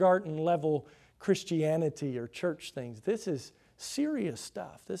kindergarten level Christianity or church things. This is serious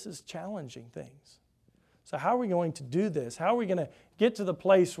stuff. This is challenging things. So how are we going to do this? How are we going to get to the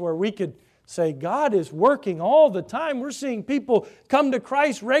place where we could say, God is working all the time. We're seeing people come to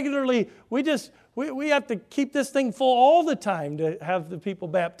Christ regularly. We have to keep this thing full all the time to have the people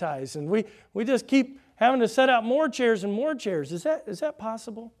baptized. And we just keep having to set out more chairs and more chairs. Is that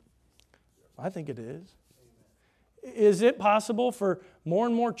possible? I think it is. Is it possible for more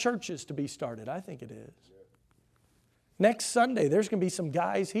and more churches to be started? I think it is. Next Sunday, there's going to be some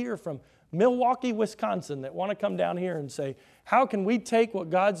guys here from Milwaukee, Wisconsin, that want to come down here and say, how can we take what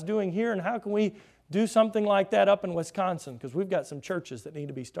God's doing here and how can we do something like that up in Wisconsin? Because we've got some churches that need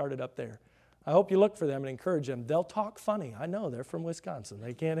to be started up there. I hope you look for them and encourage them. They'll talk funny. I know, they're from Wisconsin.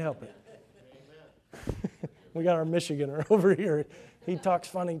 They can't help it. We got our Michiganer over here. He talks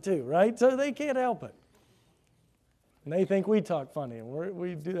funny too, right? So they can't help it. And they think we talk funny, and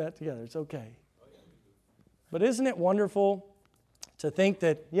we do that together. It's okay. But isn't it wonderful to think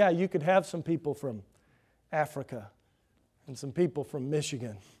that, yeah, you could have some people from Africa and some people from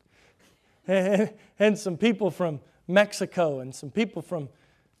Michigan and some people from Mexico and some people from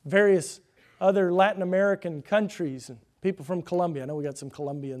various other Latin American countries and people from Colombia. I know we got some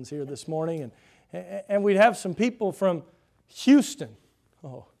Colombians here this morning. And we'd have some people from Houston.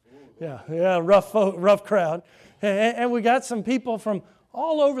 Oh, yeah, rough crowd. And we got some people from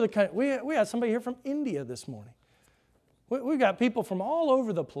all over the country. We had somebody here from India this morning. We got people from all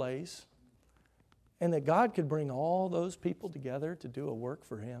over the place. And that God could bring all those people together to do a work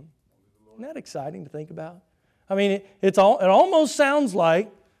for Him. Isn't that exciting to think about? I mean, it almost sounds like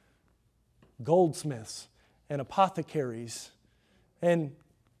goldsmiths and apothecaries and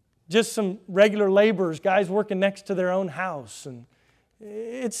just some regular laborers, guys working next to their own house. And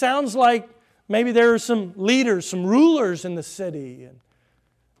it sounds like maybe there are some leaders, some rulers in the city, and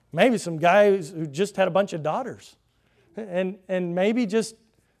maybe some guys who just had a bunch of daughters, and maybe just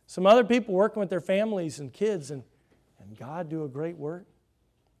some other people working with their families and kids, and God do a great work.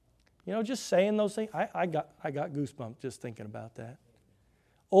 You know, just saying those things, I got goosebumps just thinking about that.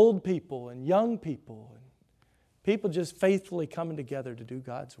 Old people and young people and people just faithfully coming together to do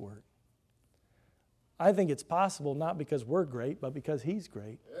God's work. I think it's possible not because we're great, but because He's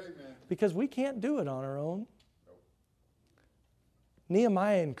great. Amen. Because we can't do it on our own. Nope.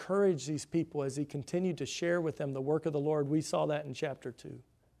 Nehemiah encouraged these people as he continued to share with them the work of the Lord. We saw that in chapter 2.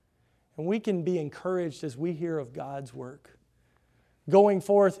 And we can be encouraged as we hear of God's work going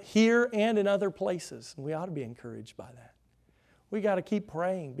forth here and in other places. And we ought to be encouraged by that. We got to keep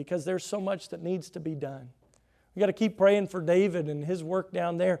praying because there's so much that needs to be done. We got to keep praying for David and his work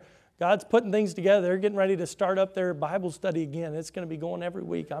down there. God's putting things together. They're getting ready to start up their Bible study again. It's going to be going every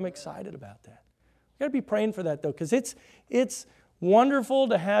week. I'm excited about that. We got to be praying for that though, because it's wonderful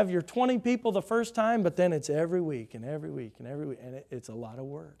to have your 20 people the first time, but then it's every week and every week and every week, and it's a lot of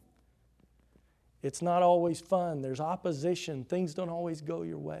work. It's not always fun. There's opposition. Things don't always go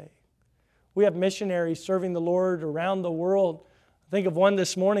your way. We have missionaries serving the Lord around the world. Think of one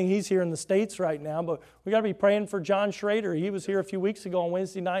this morning. He's here in the States right now, but we got to be praying for John Schrader. He was here a few weeks ago on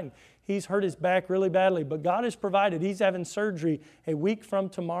Wednesday night, and he's hurt his back really badly, but God has provided. He's having surgery a week from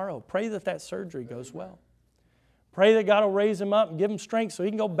tomorrow. Pray that that surgery goes well. Pray that God will raise him up and give him strength so he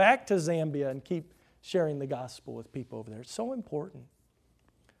can go back to Zambia and keep sharing the gospel with people over there. It's so important.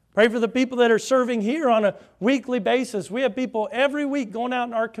 Pray for the people that are serving here on a weekly basis. We have people every week going out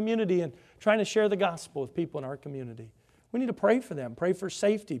in our community and trying to share the gospel with people in our community. We need to pray for them. Pray for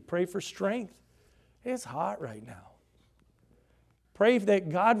safety. Pray for strength. It's hot right now. Pray that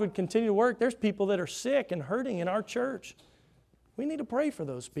God would continue to work. There's people that are sick and hurting in our church. We need to pray for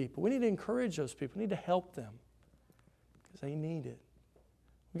those people. We need to encourage those people. We need to help them because they need it.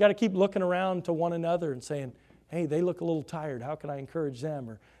 We've got to keep looking around to one another and saying, hey, they look a little tired. How can I encourage them?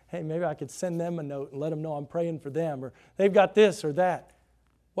 Or, hey, maybe I could send them a note and let them know I'm praying for them. Or they've got this or that.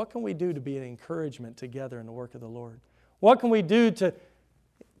 What can we do to be an encouragement together in the work of the Lord? What can we do to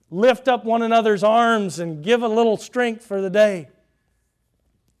lift up one another's arms and give a little strength for the day?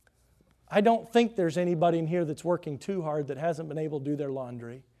 I don't think there's anybody in here that's working too hard that hasn't been able to do their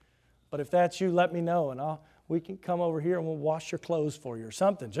laundry. But if that's you, let me know, and we can come over here and we'll wash your clothes for you or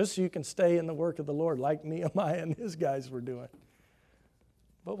something, just so you can stay in the work of the Lord like Nehemiah and his guys were doing.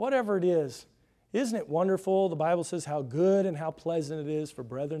 But whatever it is, isn't it wonderful? The Bible says how good and how pleasant it is for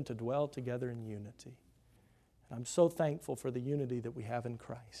brethren to dwell together in unity. I'm so thankful for the unity that we have in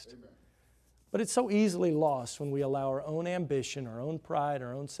Christ. Amen. But it's so easily lost when we allow our own ambition, our own pride,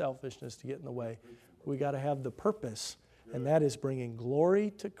 our own selfishness to get in the way. We got to have the purpose, and that is bringing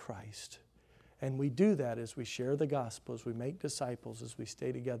glory to Christ. And we do that as we share the gospel, as we make disciples, as we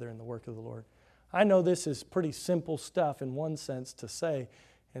stay together in the work of the Lord. I know this is pretty simple stuff in one sense to say,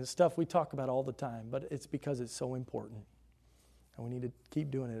 and it's stuff we talk about all the time, but it's because it's so important. And we need to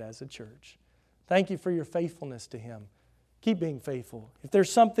keep doing it as a church. Thank you for your faithfulness to Him. Keep being faithful. If there's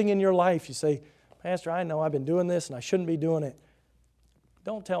something in your life you say, Pastor, I know I've been doing this and I shouldn't be doing it.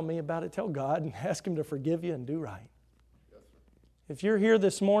 Don't tell me about it. Tell God and ask Him to forgive you and do right. Yes, if you're here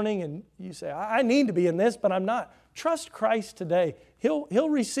this morning and you say, I need to be in this, but I'm not, trust Christ today. He'll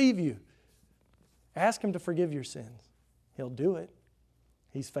receive you. Ask Him to forgive your sins. He'll do it.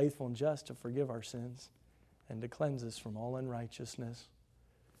 He's faithful and just to forgive our sins and to cleanse us from all unrighteousness.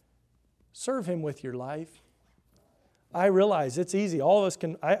 Serve Him with your life. I realize it's easy. All of us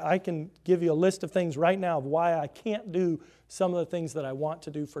can, I can give you a list of things right now of why I can't do some of the things that I want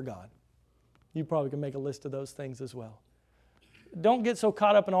to do for God. You probably can make a list of those things as well. Don't get so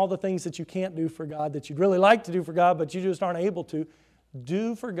caught up in all the things that you can't do for God that you'd really like to do for God, but you just aren't able to.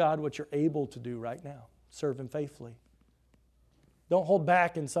 Do for God what you're able to do right now. Serve Him faithfully. Don't hold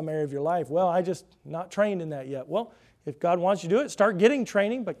back in some area of your life. Well, I just not trained in that yet. Well, if God wants you to do it, start getting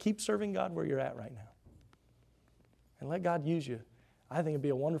training, but keep serving God where you're at right now. And let God use you. I think it'd be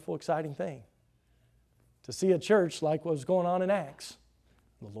a wonderful, exciting thing to see a church like what was going on in Acts.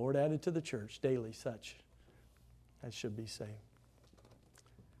 The Lord added to the church daily such as should be saved.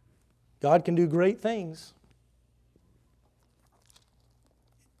 God can do great things.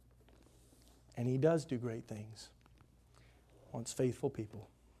 And He does do great things. Wants faithful people.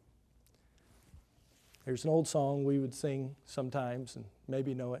 There's an old song we would sing sometimes, and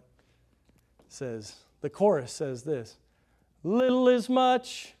maybe know it. It says, the chorus says this: little is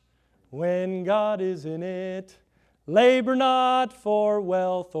much when God is in it. Labor not for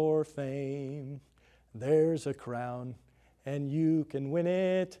wealth or fame. There's a crown, and you can win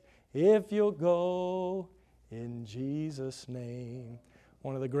it if you'll go in Jesus' name.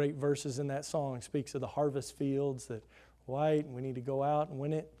 One of the great verses in that song speaks of the harvest fields that white, and we need to go out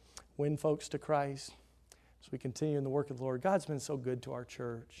and win folks to Christ. As we continue in the work of the Lord, God's been so good to our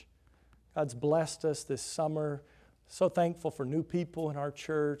church. God's blessed us this summer. So thankful for new people in our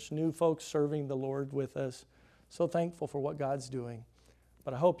church, new folks serving the Lord with us. So thankful for what God's doing.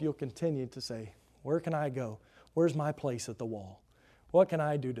 But I hope you'll continue to say, where can I go? Where's my place at the wall? What can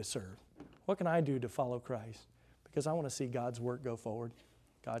I do to serve? What can I do to follow Christ? Because I want to see God's work go forward.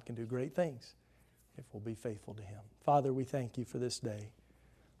 God can do great things if we'll be faithful to Him. Father, we thank You for this day.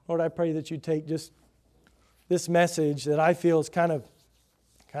 Lord, I pray that You take just this message that I feel is kind of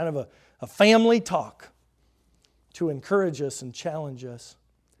a family talk to encourage us and challenge us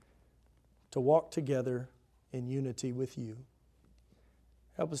to walk together in unity with You.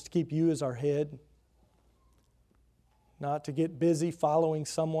 Help us to keep You as our head, not to get busy following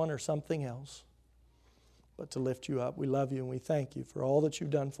someone or something else, but to lift You up. We love You and we thank You for all that You've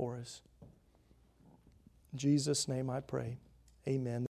done for us. In Jesus' name I pray. Amen.